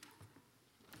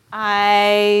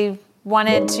I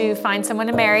wanted to find someone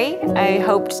to marry. I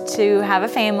hoped to have a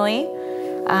family.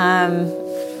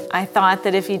 I thought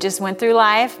that if you just went through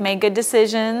life, made good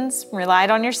decisions, relied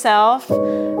on yourself,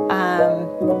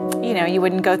 you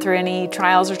wouldn't go through any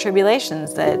trials or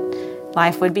tribulations, that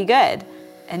life would be good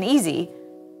and easy.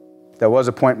 There was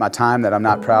a point in my time that I'm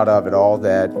not proud of at all,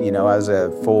 that, I was a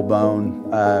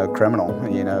full-blown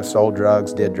criminal, sold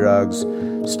drugs, did drugs,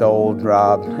 stole,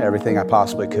 robbed, everything I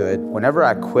possibly could. Whenever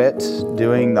I quit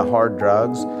doing the hard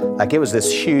drugs, it was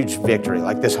this huge victory,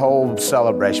 this whole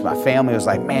celebration. My family was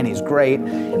like, man, he's great.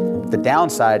 The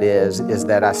downside is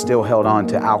that I still held on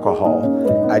to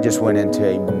alcohol. I just went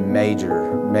into a major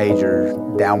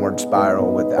downward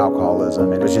spiral with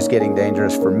alcoholism. It was just getting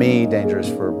dangerous for me, dangerous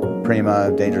for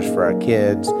Prima, dangerous for our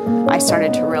kids. I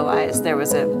started to realize there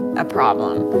was a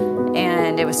problem,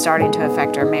 and it was starting to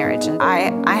affect our marriage. And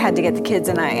I had to get the kids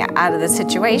and I out of the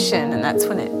situation, and that's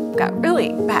when it got really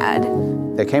bad.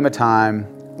 There came a time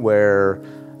where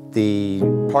the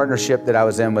partnership that I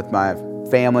was in with my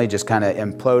family just kind of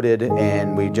imploded,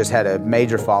 and we just had a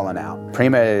major falling out.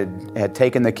 Prima had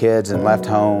taken the kids and left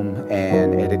home,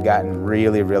 and it had gotten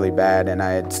really, really bad. And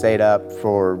I had stayed up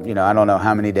for, I don't know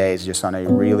how many days, just on a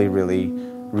really, really,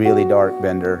 really dark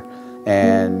bender.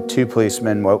 And 2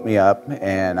 policemen woke me up,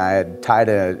 and I had tied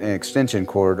an extension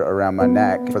cord around my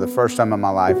neck. For the first time in my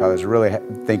life, I was really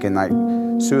thinking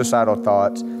suicidal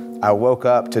thoughts. I woke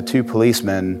up to 2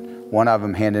 policemen. One of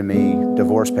them handed me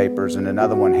divorce papers, and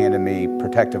another one handed me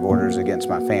protective orders against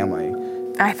my family.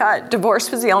 I thought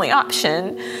divorce was the only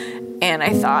option, and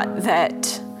I thought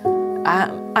that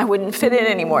I wouldn't fit in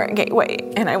anymore at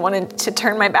Gateway, and I wanted to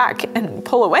turn my back and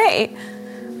pull away.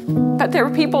 But there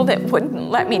were people that wouldn't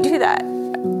let me do that.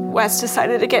 Wes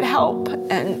decided to get help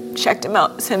and checked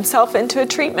himself into a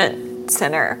treatment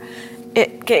center.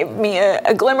 It gave me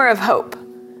a glimmer of hope.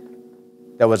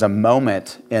 There was a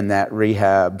moment in that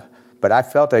rehab, but I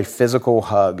felt a physical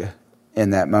hug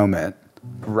in that moment.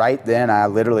 Right then, I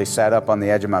literally sat up on the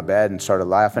edge of my bed and started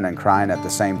laughing and crying at the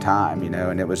same time,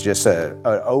 and it was just an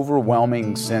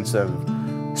overwhelming sense of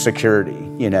security,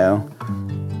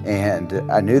 And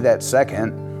I knew that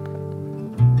second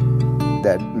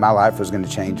that my life was going to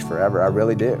change forever. I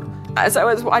really do. As I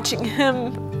was watching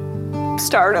him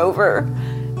start over,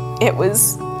 it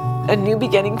was a new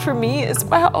beginning for me as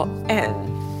well. And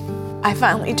I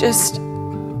finally just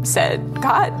said,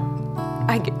 God,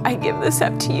 I give this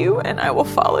up to you, and I will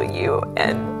follow you.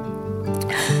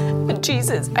 And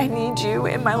Jesus, I need you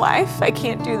in my life. I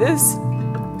can't do this.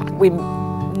 We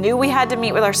knew we had to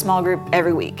meet with our small group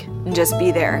every week and just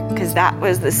be there, because that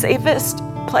was the safest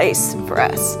place for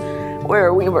us,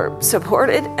 where we were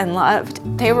supported and loved.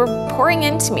 They were pouring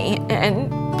into me and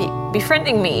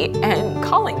befriending me and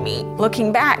calling me.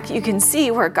 Looking back, you can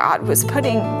see where God was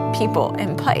putting people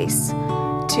in place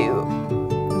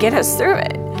to get us through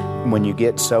it. When you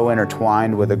get so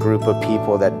intertwined with a group of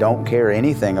people that don't care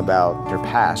anything about your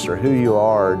past or who you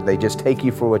are, they just take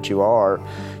you for what you are,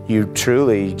 you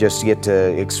truly just get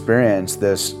to experience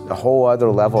this whole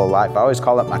other level of life. I always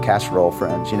call it my casserole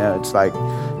friends. It's like,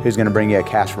 who's going to bring you a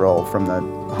casserole from the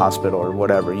hospital or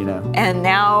whatever, And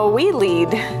now we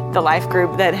lead the life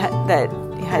group that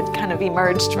had kind of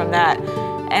emerged from that.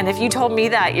 And if you told me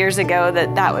that years ago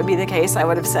that would be the case, I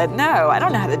would have said, no, I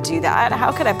don't know how to do that.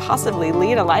 How could I possibly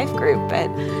lead a life group? But,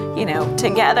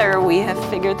 together we have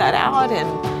figured that out,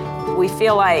 and we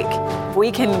feel like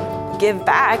we can give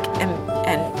back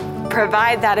and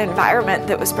provide that environment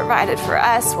that was provided for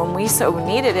us when we so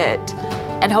needed it.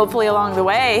 And hopefully along the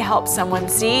way, help someone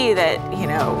see that,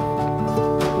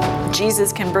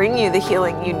 Jesus can bring you the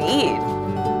healing you need.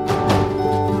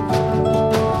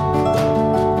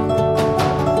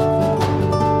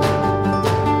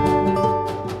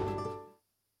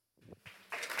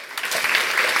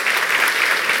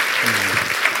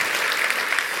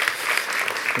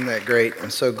 Isn't that great? I'm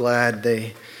so glad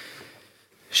they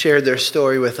shared their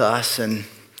story with us. And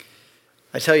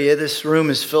I tell you, this room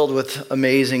is filled with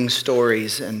amazing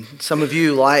stories. And some of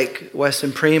you, like Wes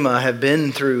and Prima, have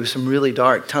been through some really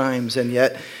dark times and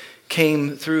yet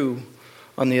came through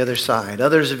on the other side.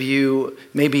 Others of you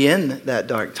may be in that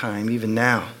dark time even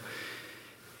now.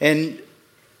 And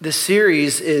this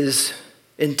series is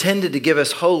intended to give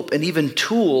us hope and even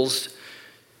tools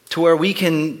to where we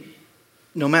can,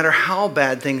 no matter how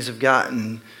bad things have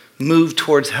gotten, move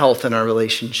towards health in our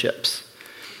relationships.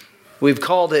 We've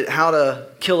called it How to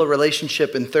Kill a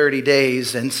Relationship in 30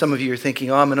 Days, and some of you are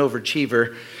thinking, oh, I'm an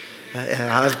overachiever.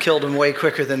 I've killed them way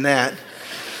quicker than that.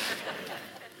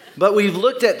 But we've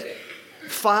looked at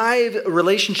 5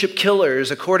 relationship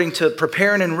killers according to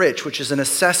Prepare and Enrich, which is an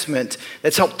assessment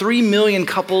that's helped 3 million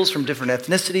couples from different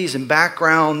ethnicities and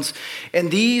backgrounds. And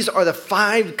these are the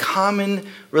 5 common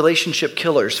relationship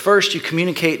killers. First, you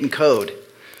communicate in code.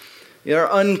 You're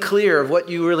unclear of what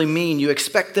you really mean. You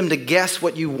expect them to guess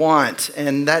what you want,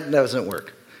 and that doesn't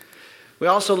work. We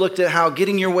also looked at how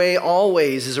getting your way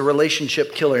always is a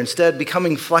relationship killer. Instead,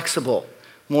 becoming flexible,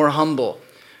 more humble.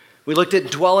 We looked at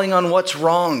dwelling on what's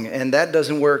wrong, and that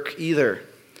doesn't work either.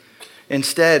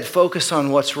 Instead, focus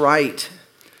on what's right.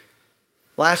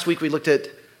 Last week, we looked at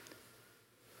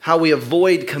how we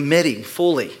avoid committing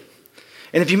fully.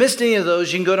 And if you missed any of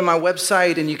those, you can go to my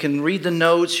website and you can read the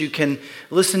notes, you can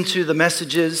listen to the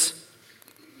messages.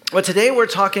 But today we're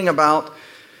talking about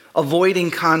avoiding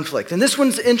conflict. And this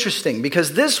one's interesting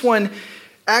because this one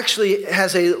actually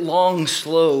has a long,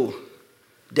 slow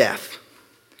death.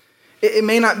 It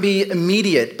may not be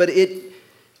immediate, but it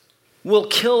will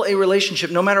kill a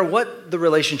relationship no matter what the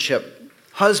relationship.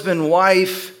 Husband,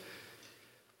 wife,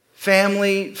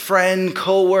 family, friend,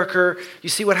 coworker. You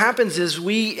see, what happens is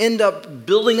we end up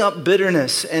building up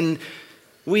bitterness and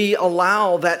we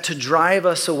allow that to drive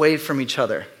us away from each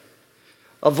other.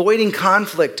 Avoiding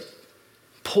conflict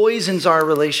poisons our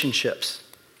relationships.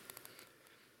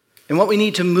 And what we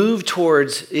need to move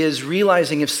towards is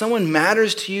realizing if someone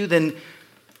matters to you, then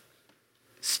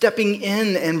stepping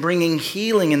in and bringing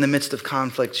healing in the midst of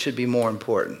conflict should be more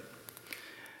important.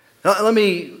 Now, let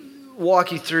me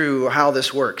walk you through how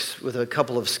this works with a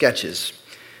couple of sketches.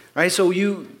 All right, so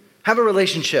you have a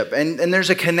relationship and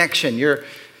there's a connection. You're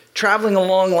traveling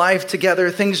along life together,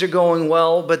 things are going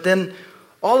well, but then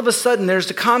all of a sudden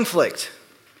there's a conflict.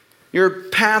 Your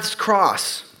paths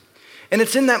cross. And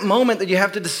it's in that moment that you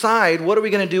have to decide, what are we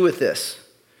going to do with this?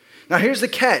 Now here's the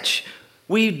catch.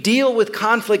 We deal with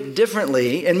conflict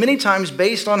differently, and many times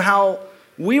based on how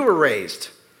we were raised,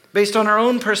 based on our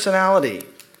own personality.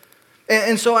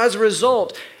 And so as a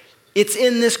result, it's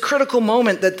in this critical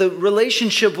moment that the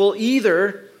relationship will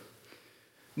either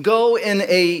go in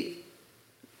a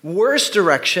worse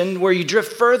direction where you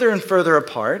drift further and further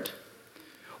apart,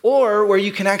 or where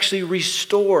you can actually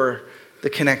restore the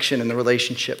connection in the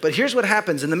relationship. But here's what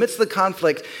happens. In the midst of the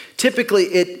conflict, typically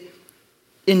it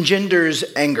engenders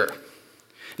anger.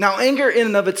 Now, anger in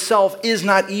and of itself is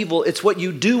not evil. It's what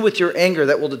you do with your anger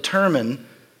that will determine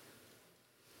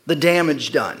the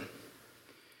damage done.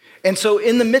 And so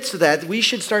in the midst of that, we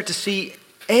should start to see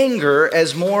anger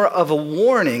as more of a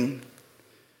warning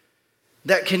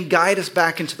that can guide us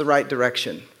back into the right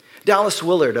direction. Dallas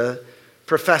Willard, a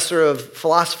professor of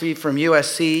philosophy from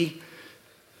USC,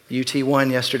 UT won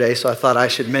yesterday, so I thought I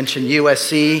should mention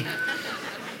USC.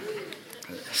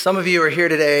 Some of you are here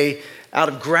today out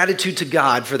of gratitude to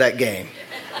God for that game.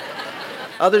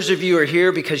 Others of you are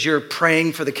here because you're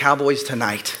praying for the Cowboys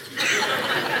tonight.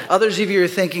 Others of you are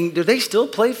thinking, do they still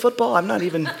play football? I'm not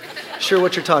even sure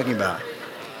what you're talking about.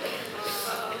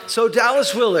 So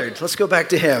Dallas Willard, let's go back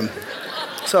to him.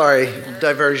 Sorry,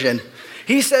 diversion.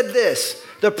 He said this: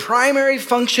 the primary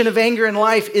function of anger in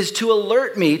life is to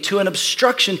alert me to an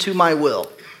obstruction to my will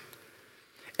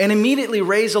and immediately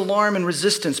raise alarm and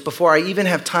resistance before I even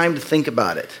have time to think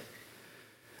about it.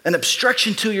 An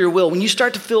obstruction to your will. When you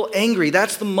start to feel angry,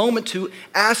 that's the moment to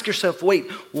ask yourself, wait,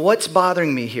 what's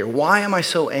bothering me here? Why am I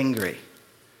so angry?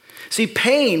 See,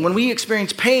 pain, when we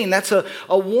experience pain, that's a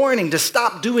warning to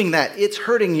stop doing that. It's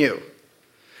hurting you.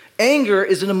 Anger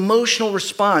is an emotional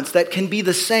response that can be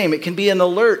the same. It can be an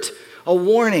alert, a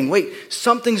warning. Wait,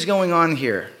 something's going on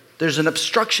here. There's an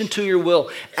obstruction to your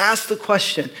will. Ask the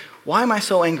question, why am I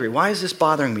so angry? Why is this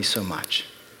bothering me so much?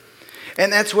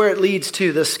 And that's where it leads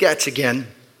to the sketch again.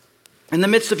 In the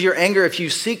midst of your anger, if you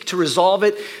seek to resolve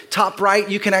it, top right,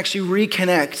 you can actually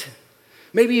reconnect.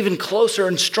 Maybe even closer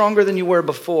and stronger than you were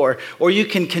before. Or you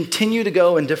can continue to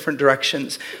go in different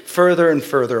directions, further and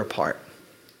further apart.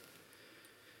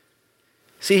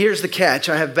 See, here's the catch.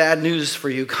 I have bad news for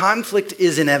you. Conflict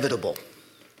is inevitable.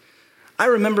 I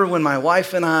remember when my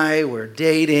wife and I were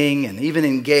dating and even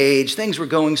engaged, things were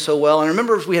going so well. And I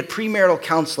remember we had premarital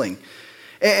counseling.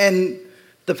 And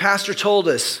the pastor told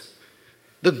us,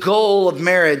 the goal of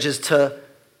marriage is to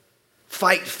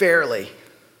fight fairly.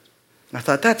 And I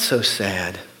thought, that's so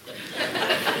sad.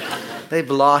 They've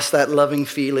lost that loving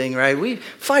feeling, right? We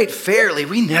fight fairly.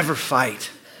 We never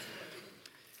fight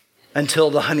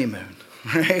until the honeymoon,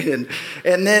 right?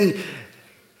 And then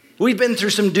we've been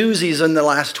through some doozies in the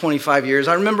last 25 years.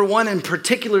 I remember one in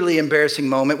particularly embarrassing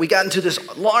moment. We got into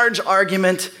this large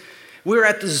argument. We were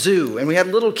at the zoo and we had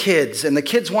little kids and the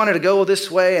kids wanted to go this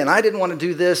way and I didn't want to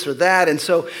do this or that. And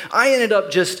so I ended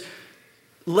up just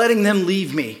letting them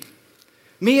leave me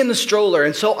Me in the stroller,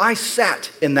 and so I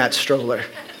sat in that stroller.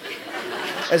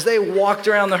 As they walked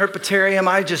around the herpetarium,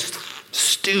 I just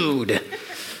stewed.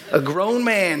 A grown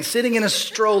man sitting in a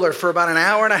stroller for about an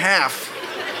hour and a half.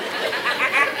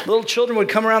 Little children would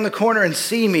come around the corner and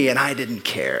see me, and I didn't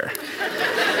care.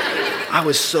 I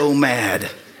was so mad.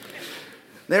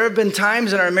 There have been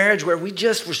times in our marriage where we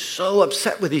just were so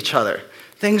upset with each other.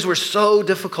 Things were so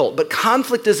difficult, but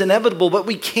conflict is inevitable, but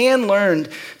we can learn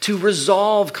to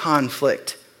resolve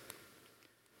conflict.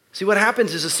 See, what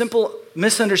happens is a simple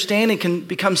misunderstanding can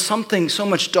become something so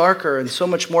much darker and so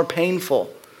much more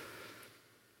painful.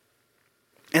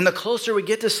 And the closer we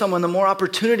get to someone, the more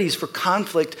opportunities for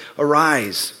conflict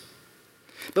arise.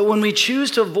 But when we choose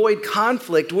to avoid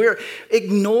conflict, we're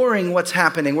ignoring what's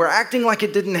happening. We're acting like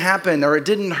it didn't happen or it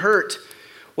didn't hurt.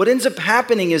 What ends up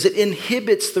happening is it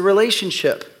inhibits the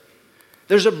relationship.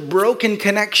 There's a broken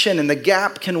connection and the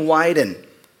gap can widen.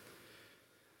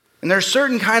 And there's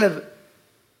certain kind of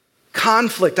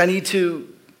conflict. I need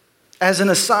to, as an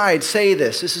aside, say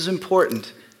this. This is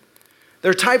important. There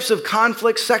are types of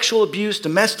conflict: sexual abuse,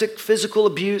 domestic, physical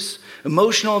abuse,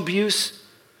 emotional abuse,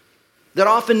 that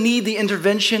often need the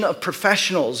intervention of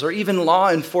professionals or even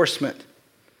law enforcement.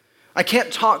 I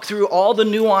can't talk through all the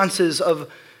nuances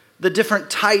of the different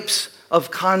types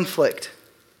of conflict.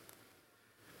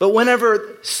 But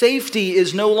whenever safety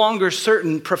is no longer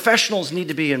certain, professionals need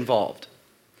to be involved.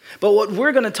 But what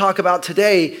we're going to talk about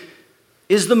today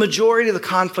is the majority of the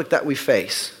conflict that we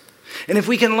face. And if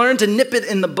we can learn to nip it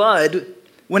in the bud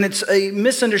when it's a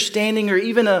misunderstanding or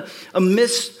even a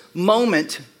missed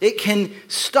moment, it can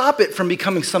stop it from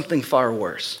becoming something far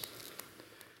worse.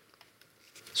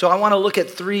 So I want to look at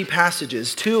 3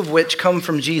 passages, 2 of which come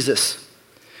from Jesus.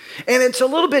 And it's a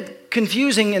little bit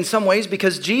confusing in some ways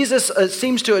because Jesus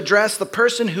seems to address the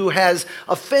person who has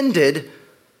offended,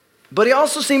 but he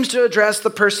also seems to address the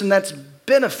person that's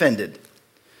been offended.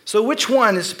 So which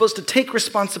one is supposed to take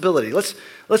responsibility? Let's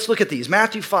look at these.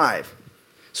 Matthew 5.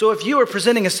 So if you are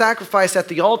presenting a sacrifice at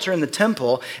the altar in the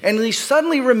temple, and you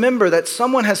suddenly remember that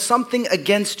someone has something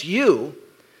against you,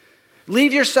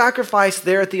 leave your sacrifice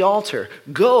there at the altar.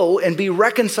 Go and be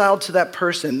reconciled to that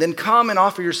person. Then come and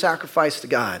offer your sacrifice to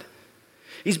God.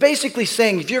 He's basically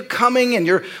saying if you're coming and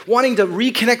you're wanting to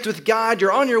reconnect with God,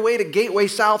 you're on your way to Gateway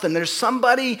South, and there's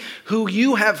somebody who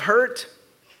you have hurt,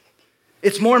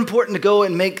 it's more important to go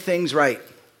and make things right.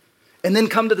 And then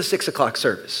come to the 6 o'clock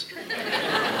service.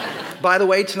 By the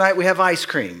way, tonight we have ice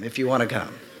cream if you want to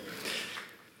come.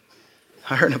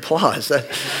 I heard an applause. The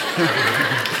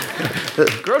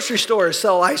grocery stores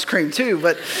sell ice cream too,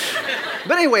 but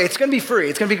anyway, it's going to be free.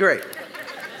 It's going to be great.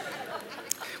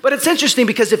 But it's interesting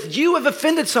because if you have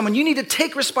offended someone, you need to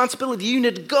take responsibility. You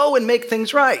need to go and make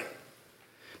things right.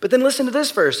 But then listen to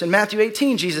this verse. In Matthew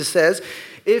 18, Jesus says,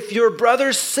 if your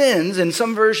brother sins, in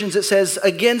some versions it says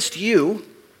against you,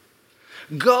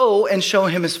 go and show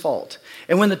him his fault.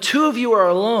 And when the 2 of you are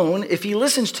alone, if he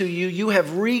listens to you, you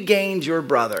have regained your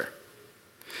brother.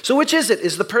 So which is it?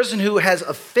 Is the person who has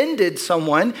offended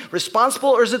someone responsible,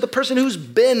 or is it the person who's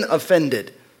been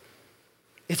offended?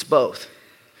 It's both.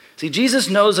 See, Jesus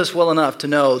knows us well enough to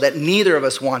know that neither of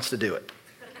us wants to do it.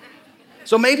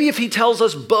 So maybe if he tells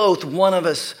us both, one of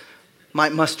us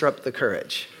might muster up the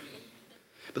courage.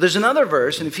 But there's another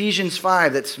verse in Ephesians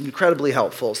 5 that's incredibly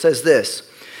helpful. It says this,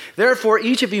 therefore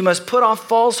each of you must put off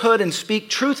falsehood and speak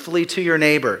truthfully to your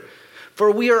neighbor,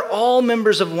 for we are all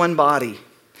members of one body.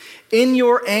 In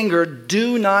your anger,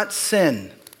 do not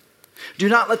sin. Do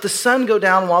not let the sun go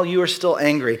down while you are still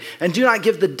angry, and do not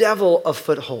give the devil a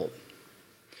foothold.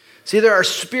 See, there are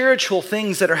spiritual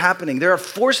things that are happening. There are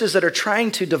forces that are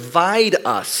trying to divide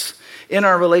us in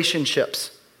our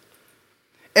relationships.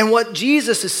 And what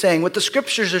Jesus is saying, what the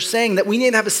scriptures are saying, that we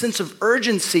need to have a sense of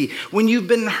urgency. When you've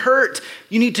been hurt,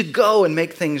 you need to go and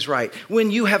make things right.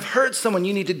 When you have hurt someone,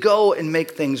 you need to go and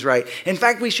make things right. In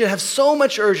fact, we should have so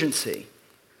much urgency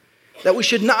that we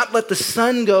should not let the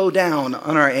sun go down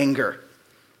on our anger,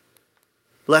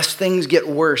 lest things get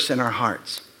worse in our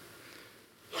hearts.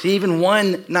 See, even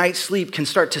one night's sleep can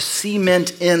start to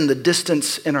cement in the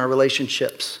distance in our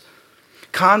relationships.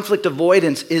 Conflict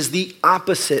avoidance is the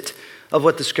opposite of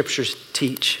what the scriptures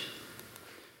teach.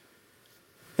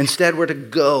 Instead, we're to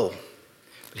go.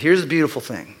 But here's the beautiful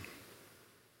thing.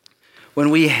 When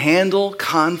we handle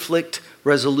conflict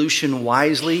resolution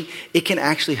wisely, it can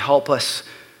actually help us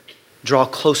draw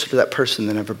closer to that person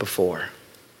than ever before.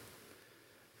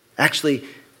 Actually,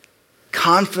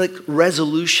 conflict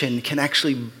resolution can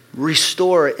actually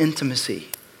restore intimacy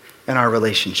in our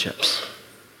relationships.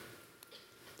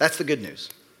 That's the good news.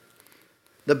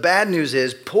 The bad news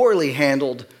is poorly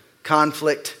handled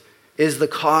conflict is the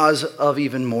cause of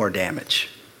even more damage.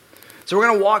 So we're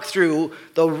going to walk through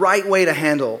the right way to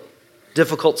handle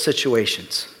difficult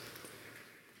situations.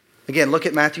 Again, look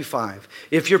at Matthew 5.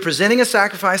 If you're presenting a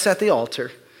sacrifice at the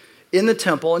altar in the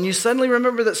temple and you suddenly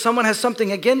remember that someone has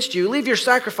something against you, leave your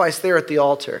sacrifice there at the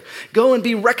altar. Go and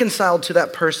be reconciled to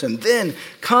that person. Then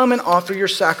come and offer your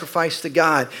sacrifice to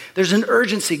God. There's an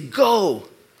urgency. Go.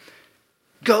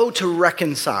 Go to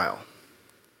reconcile.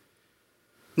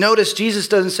 Notice Jesus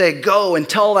doesn't say, go and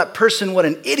tell that person what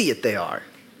an idiot they are.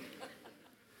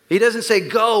 He doesn't say,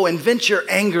 go and vent your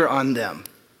anger on them.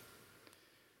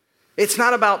 It's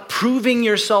not about proving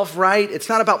yourself right. It's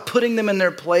not about putting them in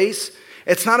their place.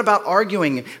 It's not about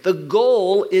arguing. The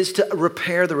goal is to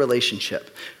repair the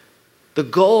relationship. The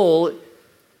goal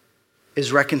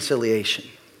is reconciliation.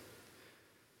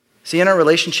 See, in our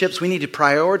relationships, we need to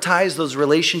prioritize those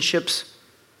relationships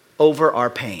over our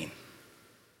pain.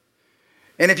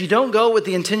 And if you don't go with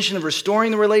the intention of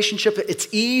restoring the relationship, it's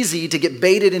easy to get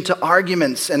baited into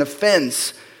arguments and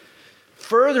offense,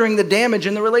 furthering the damage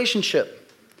in the relationship.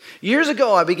 Years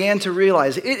ago, I began to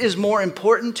realize it is more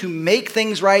important to make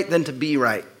things right than to be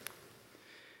right.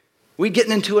 We'd get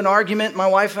into an argument, my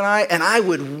wife and I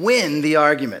would win the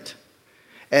argument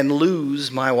and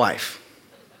lose my wife.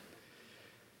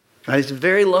 I was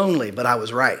very lonely, but I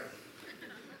was right.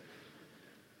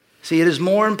 See, it is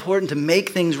more important to make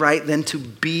things right than to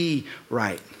be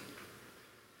right.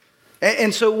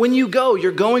 And so when you go,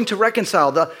 you're going to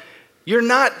reconcile. You're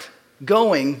not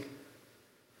going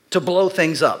to blow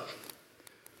things up.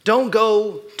 Don't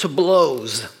go to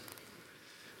blows.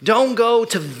 Don't go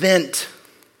to vent.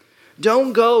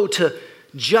 Don't go to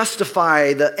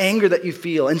justify the anger that you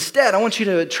feel. Instead, I want you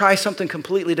to try something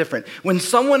completely different. When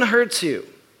someone hurts you,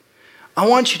 I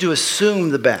want you to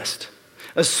assume the best.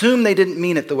 Assume they didn't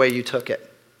mean it the way you took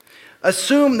it.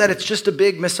 Assume that it's just a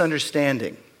big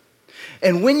misunderstanding.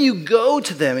 And when you go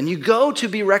to them and you go to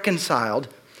be reconciled,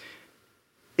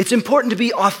 it's important to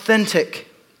be authentic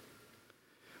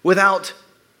without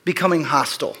becoming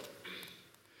hostile.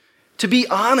 To be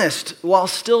honest while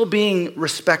still being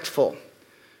respectful.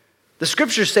 The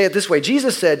scriptures say it this way.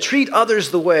 Jesus said, treat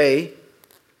others the way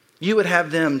you would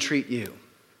have them treat you.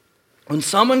 When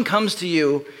someone comes to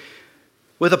you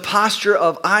with a posture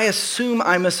of, I assume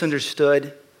I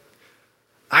misunderstood.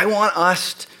 I want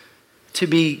us to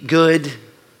be good.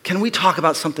 Can we talk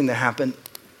about something that happened?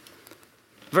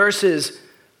 Versus,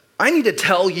 I need to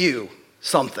tell you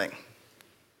something.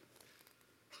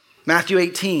 Matthew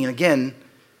 18, again,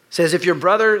 says, if your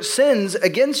brother sins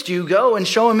against you, go and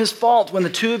show him his fault when the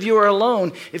two of you are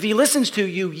alone. If he listens to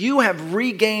you, you have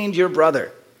regained your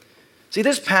brother. See,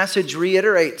 this passage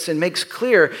reiterates and makes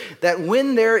clear that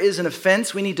when there is an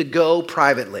offense, we need to go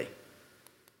privately.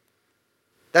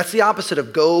 That's the opposite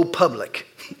of go public,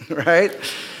 right?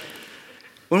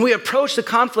 When we approach the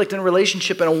conflict in a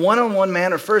relationship in a one-on-one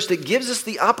manner first, it gives us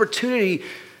the opportunity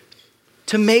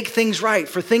to make things right,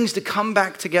 for things to come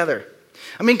back together.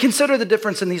 I mean, consider the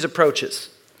difference in these approaches,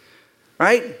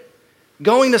 right?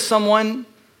 Going to someone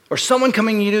or someone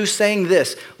coming to you saying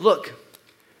this, look,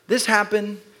 this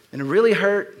happened, and it really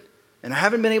hurt, and I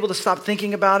haven't been able to stop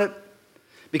thinking about it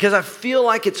because I feel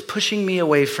like it's pushing me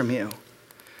away from you.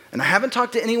 And I haven't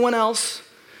talked to anyone else.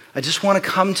 I just want to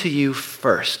come to you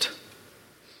first.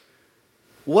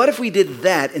 What if we did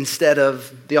that instead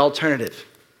of the alternative?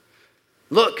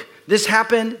 Look, this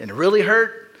happened, and it really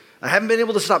hurt. I haven't been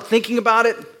able to stop thinking about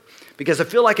it because I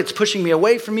feel like it's pushing me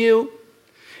away from you.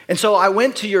 And so I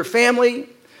went to your family.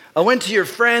 I went to your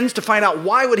friends to find out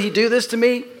why would he do this to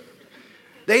me.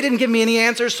 They didn't give me any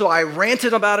answers, so I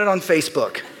ranted about it on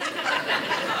Facebook.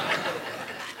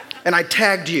 And I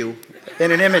tagged you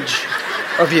in an image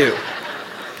of you.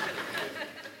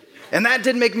 And that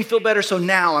didn't make me feel better, so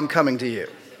now I'm coming to you.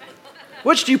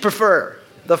 Which do you prefer?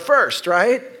 The first,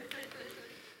 right?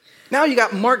 Now you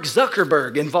got Mark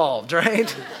Zuckerberg involved,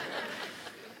 right?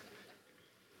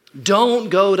 Don't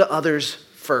go to others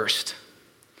first.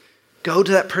 Go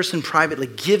to that person privately.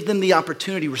 Give them the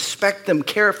opportunity. Respect them.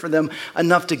 Care for them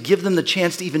enough to give them the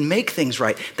chance to even make things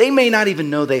right. They may not even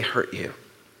know they hurt you.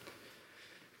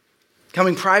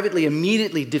 Coming privately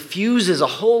immediately diffuses a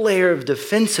whole layer of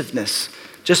defensiveness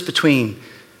just between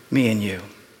me and you.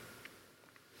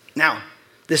 Now,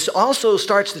 this also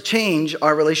starts to change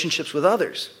our relationships with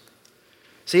others.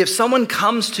 See, if someone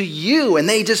comes to you and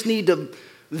they just need to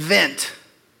vent,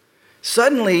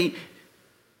 suddenly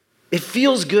it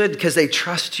feels good because they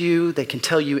trust you, they can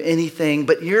tell you anything,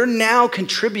 but you're now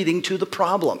contributing to the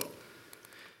problem.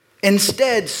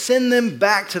 Instead, send them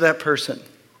back to that person.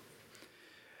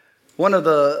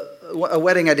 A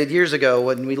wedding I did years ago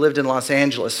when we lived in Los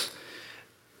Angeles,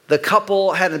 the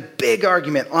couple had a big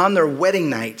argument on their wedding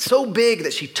night, so big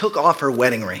that she took off her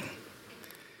wedding ring.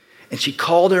 And she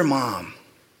called her mom.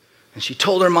 And she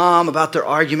told her mom about their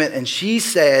argument, and she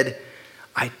said,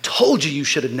 "I told you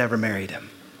should have never married him."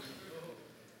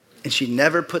 And she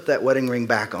never put that wedding ring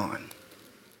back on.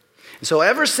 And so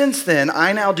ever since then,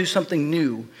 I now do something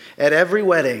new at every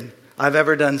wedding I've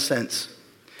ever done since.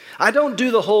 I don't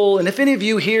do the whole, and if any of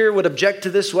you here would object to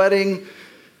this wedding,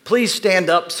 please stand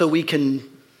up so we can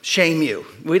shame you.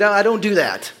 I don't do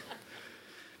that.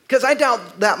 Because I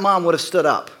doubt that mom would have stood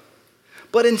up.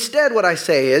 But instead what I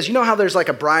say is, you know how there's like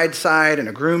a bride's side and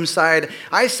a groom's side?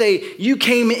 I say, you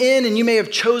came in and you may have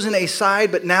chosen a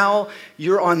side, but now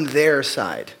you're on their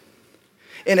side.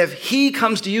 And if he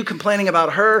comes to you complaining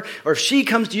about her, or if she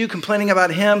comes to you complaining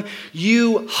about him,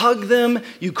 you hug them,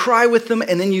 you cry with them,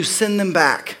 and then you send them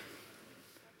back.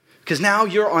 Because now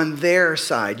you're on their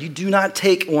side. You do not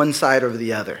take one side over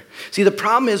the other. See, the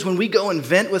problem is when we go and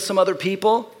vent with some other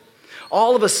people,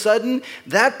 all of a sudden,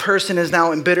 that person is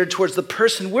now embittered towards the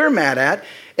person we're mad at.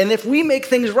 And if we make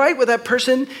things right with that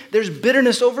person, there's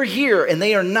bitterness over here, and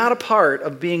they are not a part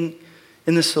of being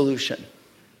in the solution.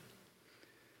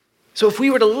 So if we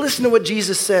were to listen to what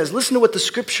Jesus says, listen to what the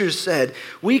scriptures said,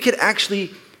 we could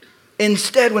actually,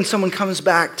 instead, when someone comes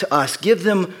back to us, give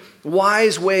them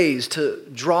wise ways to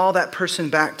draw that person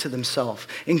back to themselves.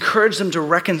 Encourage them to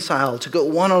reconcile, to go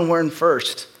one-on-one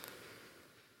first.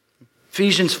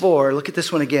 Ephesians 4, look at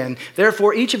this one again.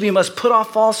 Therefore, each of you must put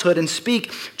off falsehood and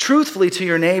speak truthfully to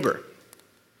your neighbor.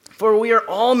 For we are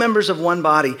all members of one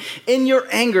body. In your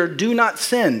anger, do not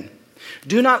sin.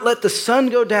 Do not let the sun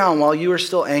go down while you are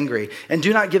still angry. And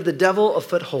do not give the devil a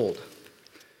foothold.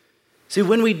 See,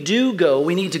 when we do go,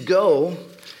 we need to go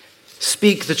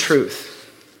speak the truth.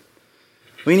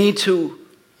 We need to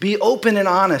be open and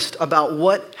honest about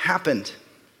what happened.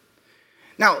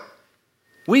 Now,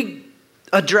 we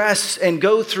address and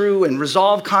go through and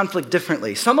resolve conflict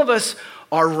differently. Some of us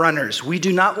are runners. We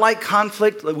do not like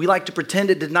conflict. We like to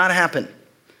pretend it did not happen.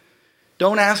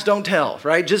 Don't ask, don't tell,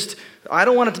 right? I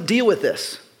don't want to deal with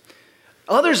this.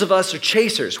 Others of us are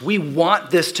chasers. We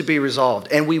want this to be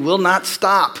resolved, and we will not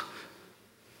stop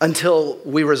until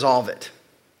we resolve it.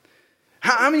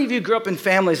 How many of you grew up in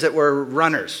families that were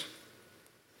runners?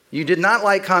 You did not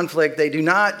like conflict. We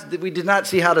did not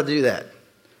see how to do that.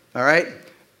 All right?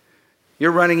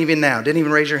 You're running even now. Didn't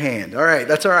even raise your hand. All right,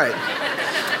 that's all right.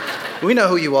 We know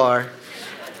who you are.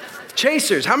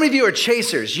 Chasers. How many of you are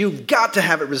chasers? You've got to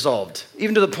have it resolved,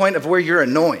 even to the point of where you're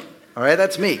annoying. All right,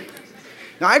 that's me.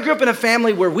 Now, I grew up in a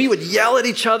family where we would yell at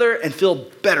each other and feel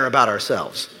better about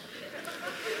ourselves.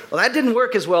 Well, that didn't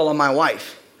work as well on my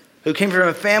wife, who came from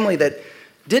a family that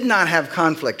did not have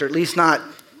conflict, or at least not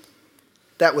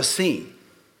that was seen.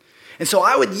 And so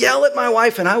I would yell at my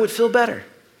wife and I would feel better.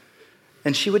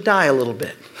 And she would die a little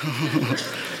bit.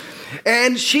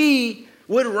 And she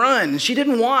would run. She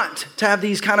didn't want to have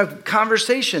these kind of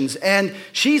conversations. And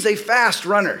she's a fast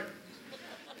runner.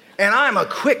 And I'm a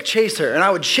quick chaser. And I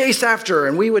would chase after her.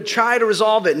 And we would try to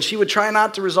resolve it. And she would try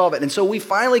not to resolve it. And so we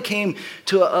finally came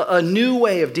to a new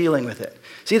way of dealing with it.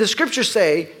 See, the scriptures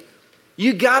say,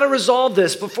 you got to resolve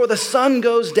this before the sun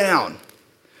goes down.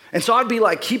 And so I'd be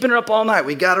like keeping her up all night.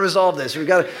 We got to resolve this. We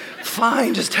got to,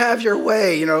 fine, just have your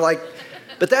way.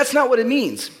 But that's not what it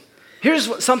means.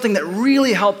 Here's something that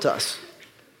really helped us.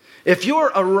 If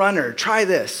you're a runner, try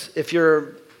this. If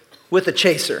you're with a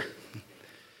chaser,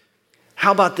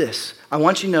 how about this? I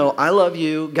want you to know, I love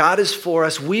you. God is for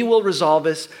us. We will resolve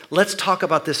this. Let's talk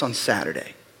about this on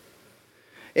Saturday.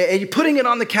 And you're putting it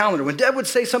on the calendar. When Deb would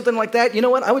say something like that, you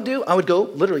know what I would do? I would go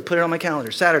literally put it on my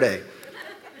calendar. Saturday.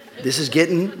 This is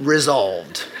getting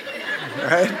resolved. All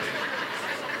right?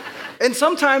 And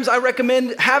sometimes I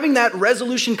recommend having that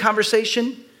resolution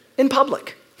conversation in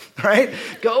public, right?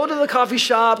 Go to the coffee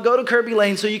shop, go to Kirby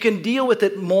Lane so you can deal with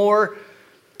it more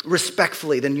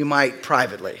respectfully than you might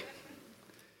privately.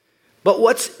 But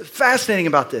what's fascinating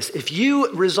about this, if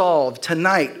you resolve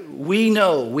tonight, we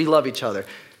know we love each other.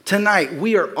 Tonight,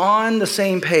 we are on the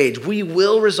same page. We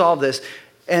will resolve this,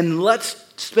 and let's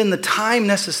spend the time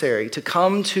necessary to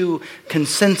come to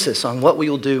consensus on what we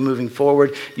will do moving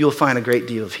forward. You'll find a great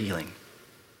deal of healing.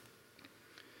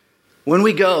 When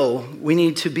we go, we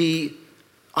need to be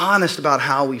honest about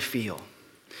how we feel.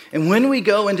 And when we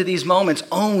go into these moments,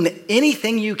 own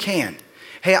anything you can.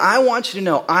 Hey, I want you to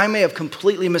know I may have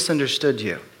completely misunderstood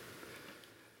you.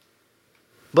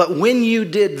 But when you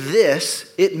did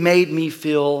this, it made me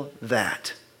feel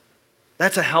that.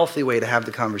 That's a healthy way to have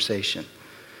the conversation.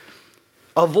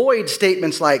 Avoid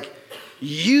statements like,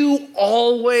 you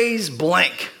always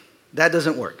blank. That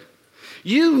doesn't work.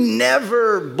 You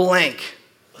never blank.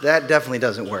 That definitely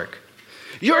doesn't work.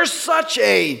 You're such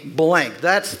a blank.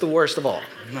 That's the worst of all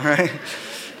right?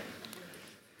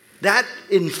 That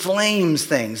inflames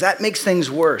things. That makes things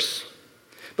worse.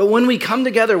 But when we come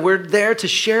together, we're there to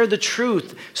share the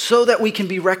truth so that we can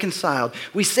be reconciled.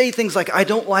 We say things like, I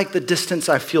don't like the distance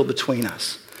I feel between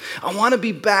us. I want to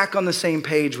be back on the same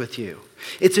page with you.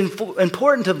 It's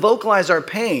important to vocalize our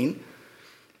pain,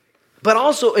 but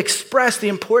also express the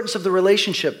importance of the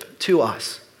relationship to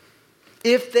us.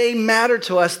 If they matter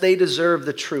to us, they deserve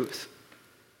the truth.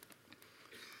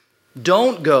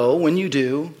 Don't go, when you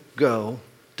do, go.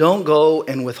 Don't go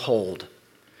and withhold.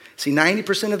 See,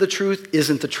 90% of the truth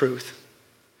isn't the truth.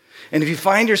 And if you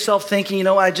find yourself thinking,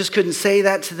 I just couldn't say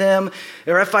that to them,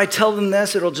 or if I tell them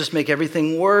this, it'll just make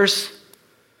everything worse.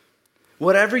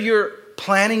 Whatever you're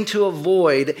planning to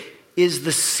avoid is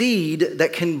the seed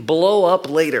that can blow up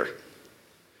later.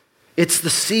 It's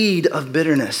the seed of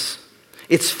bitterness.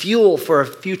 It's fuel for a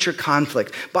future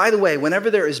conflict. By the way, whenever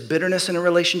there is bitterness in a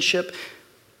relationship,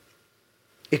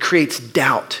 it creates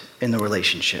doubt in the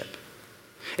relationship.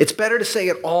 It's better to say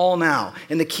it all now.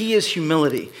 And the key is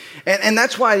humility. And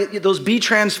that's why those Be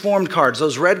Transformed cards,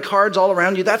 those red cards all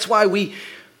around you, that's why we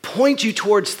point you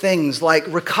towards things like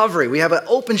recovery. We have an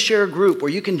open share group where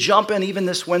you can jump in even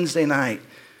this Wednesday night.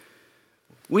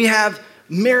 We have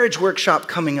marriage workshop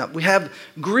coming up. We have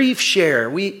grief share.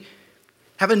 We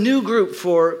have a new group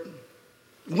for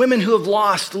women who have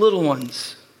lost little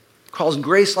ones called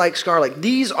Grace Like Scarlet.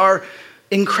 These are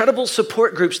incredible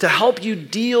support groups to help you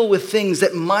deal with things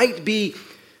that might be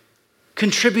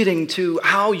contributing to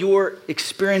how you're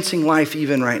experiencing life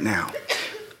even right now.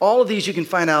 All of these you can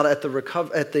find out at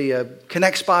the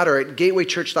Connect spot or at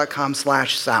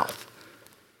gatewaychurch.com/south.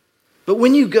 But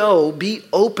when you go, be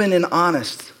open and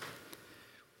honest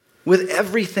with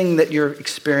everything that you're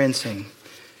experiencing.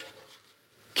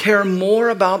 Care more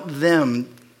about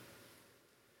them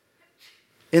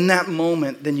in that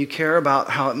moment than you care about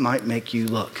how it might make you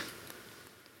look.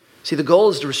 See, the goal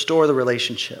is to restore the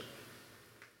relationship.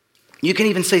 You can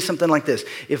even say something like this: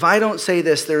 if I don't say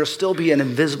this, there will still be an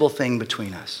invisible thing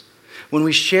between us. When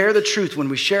we share the truth, when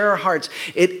we share our hearts,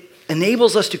 it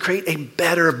enables us to create a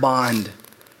better bond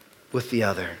with the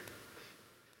other.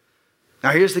 Now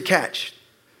here's the catch.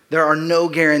 There are no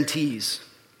guarantees.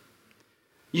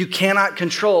 You cannot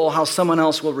control how someone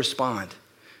else will respond.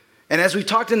 And as we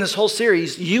talked in this whole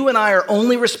series, you and I are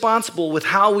only responsible with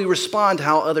how we respond to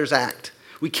how others act.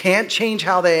 We can't change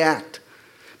how they act,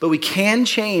 but we can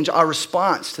change our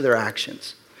response to their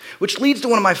actions. Which leads to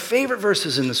one of my favorite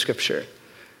verses in the scripture.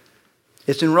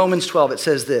 It's in Romans 12. It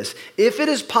says this: if it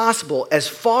is possible, as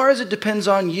far as it depends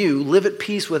on you, live at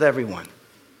peace with everyone.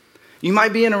 You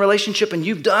might be in a relationship and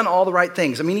you've done all the right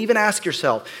things. I mean, even ask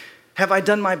yourself, have I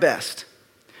done my best?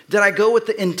 Did I go with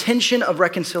the intention of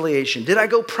reconciliation? Did I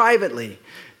go privately?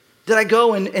 Did I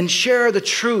go and share the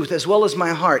truth as well as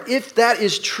my heart? If that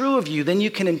is true of you, then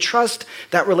you can entrust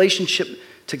that relationship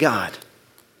to God,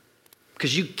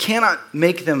 because you cannot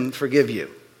make them forgive you.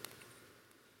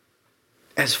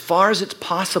 As far as it's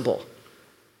possible,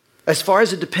 as far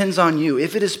as it depends on you,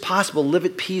 if it is possible, live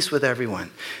at peace with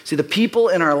everyone. See, the people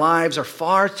in our lives are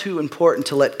far too important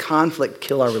to let conflict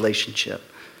kill our relationship.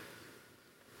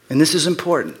 And this is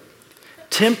important.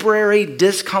 Temporary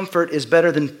discomfort is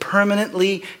better than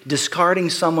permanently discarding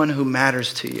someone who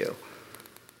matters to you.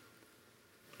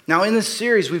 Now, in this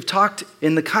series, we've talked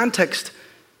in the context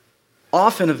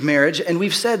often of marriage, and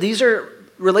we've said these are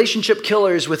relationship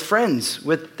killers with friends,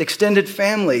 with extended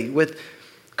family, with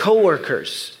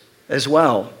coworkers as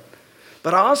well.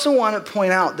 But I also want to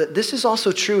point out that this is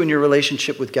also true in your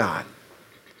relationship with God.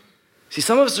 See,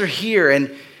 some of us are here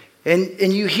and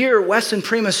you hear Wes and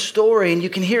Prima's story, and you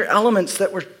can hear elements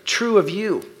that were true of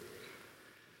you,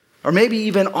 or maybe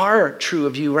even are true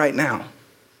of you right now.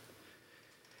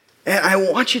 And I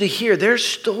want you to hear their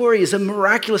story is a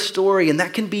miraculous story, and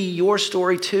that can be your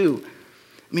story too.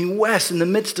 I mean, Wes, in the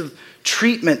midst of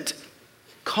treatment,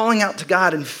 calling out to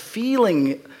God and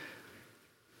feeling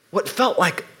what felt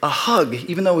like a hug,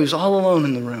 even though he was all alone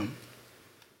in the room.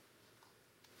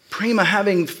 Prima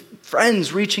having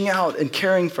friends reaching out and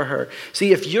caring for her.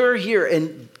 See, if you're here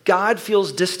and God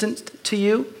feels distant to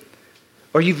you,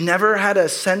 or you've never had a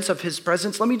sense of his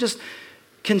presence, let me just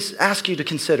ask you to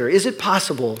consider, is it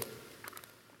possible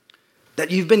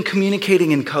that you've been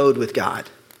communicating in code with God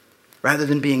rather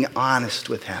than being honest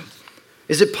with him?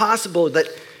 Is it possible that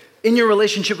in your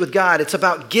relationship with God, it's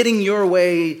about getting your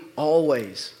way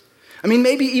always? I mean,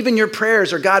 maybe even your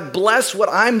prayers are, God, bless what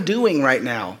I'm doing right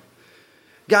now.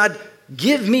 God,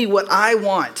 give me what I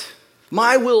want.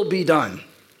 My will be done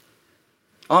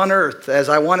on earth as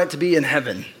I want it to be in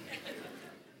heaven.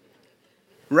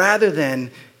 rather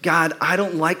than, God, I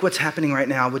don't like what's happening right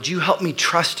now. Would you help me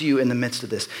trust you in the midst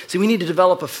of this? See, we need to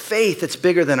develop a faith that's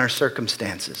bigger than our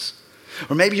circumstances.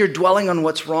 Or maybe you're dwelling on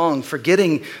what's wrong,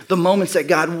 forgetting the moments that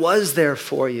God was there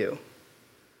for you.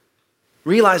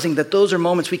 Realizing that those are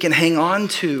moments we can hang on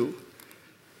to,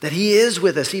 that he is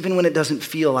with us even when it doesn't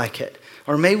feel like it.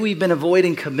 Or maybe we've been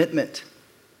avoiding commitment.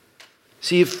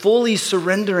 See, fully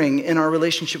surrendering in our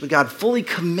relationship with God, fully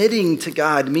committing to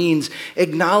God means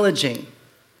acknowledging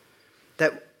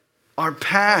that our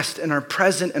past and our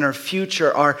present and our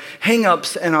future, our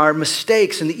hang-ups and our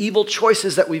mistakes and the evil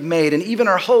choices that we've made, and even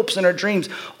our hopes and our dreams,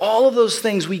 all of those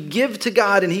things we give to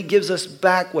God and he gives us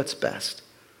back what's best.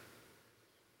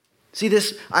 See,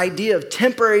 this idea of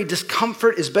temporary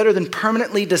discomfort is better than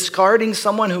permanently discarding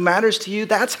someone who matters to you.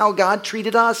 That's how God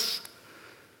treated us.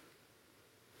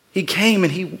 He came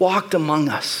and he walked among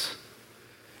us,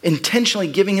 intentionally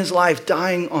giving his life,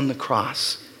 dying on the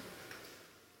cross.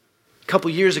 A couple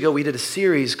years ago, we did a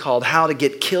series called How to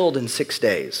Get Killed in 6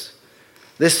 Days.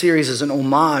 This series is an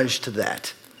homage to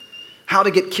that. How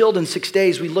to Get Killed in 6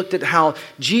 Days, we looked at how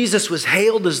Jesus was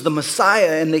hailed as the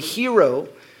Messiah and the hero.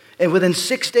 And within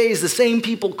 6 days, the same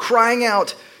people crying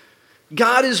out,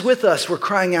 God is with us, were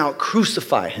crying out,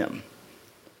 crucify him.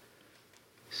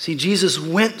 See, Jesus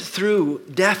went through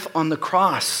death on the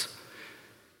cross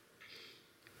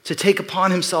to take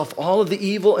upon himself all of the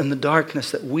evil and the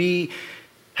darkness that we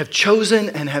have chosen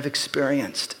and have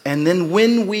experienced. And then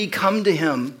when we come to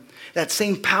him, that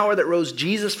same power that rose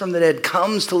Jesus from the dead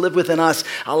comes to live within us,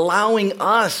 allowing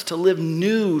us to live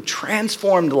new,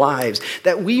 transformed lives,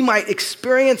 that we might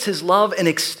experience his love and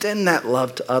extend that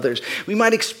love to others. We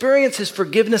might experience his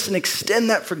forgiveness and extend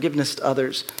that forgiveness to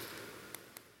others.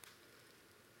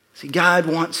 See, God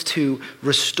wants to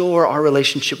restore our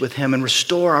relationship with him and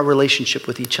restore our relationship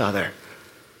with each other.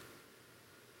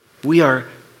 We are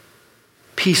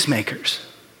peacemakers,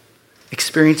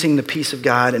 experiencing the peace of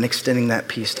God and extending that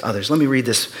peace to others. Let me read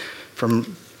this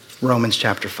from Romans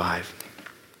chapter 5.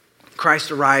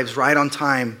 Christ arrives right on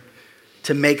time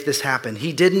to make this happen.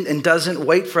 He didn't and doesn't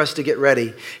wait for us to get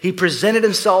ready. He presented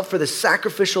himself for the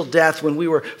sacrificial death when we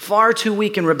were far too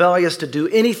weak and rebellious to do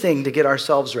anything to get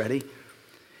ourselves ready.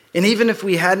 And even if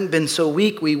we hadn't been so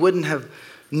weak, we wouldn't have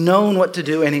known what to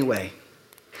do anyway.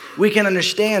 We can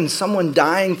understand someone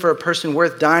dying for a person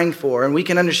worth dying for, and we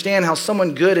can understand how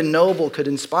someone good and noble could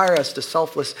inspire us to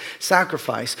selfless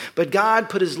sacrifice. But God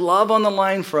put his love on the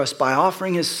line for us by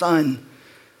offering his son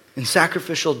in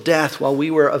sacrificial death while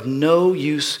we were of no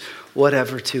use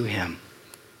whatever to him.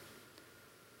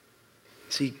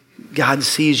 See, God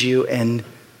sees you and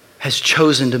has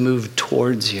chosen to move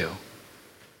towards you.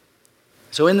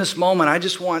 So in this moment, I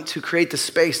just want to create the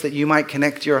space that you might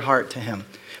connect your heart to him.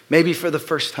 Maybe for the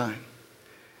first time.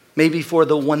 Maybe for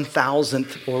the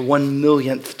 1,000th or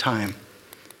 1,000,000th time.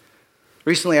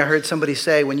 Recently, I heard somebody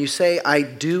say, when you say I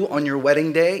do on your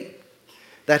wedding day,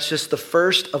 that's just the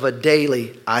first of a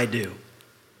daily I do.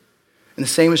 And the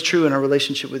same is true in our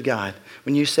relationship with God.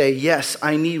 When you say, yes,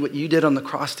 I need what you did on the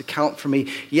cross to count for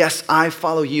me. Yes, I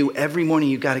follow you. Every morning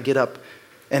you've got to get up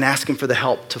and ask him for the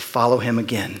help to follow him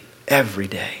again every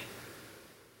day.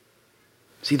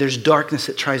 See, there's darkness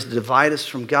that tries to divide us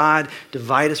from God,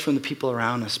 divide us from the people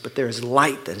around us, but there is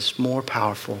light that is more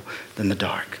powerful than the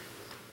dark.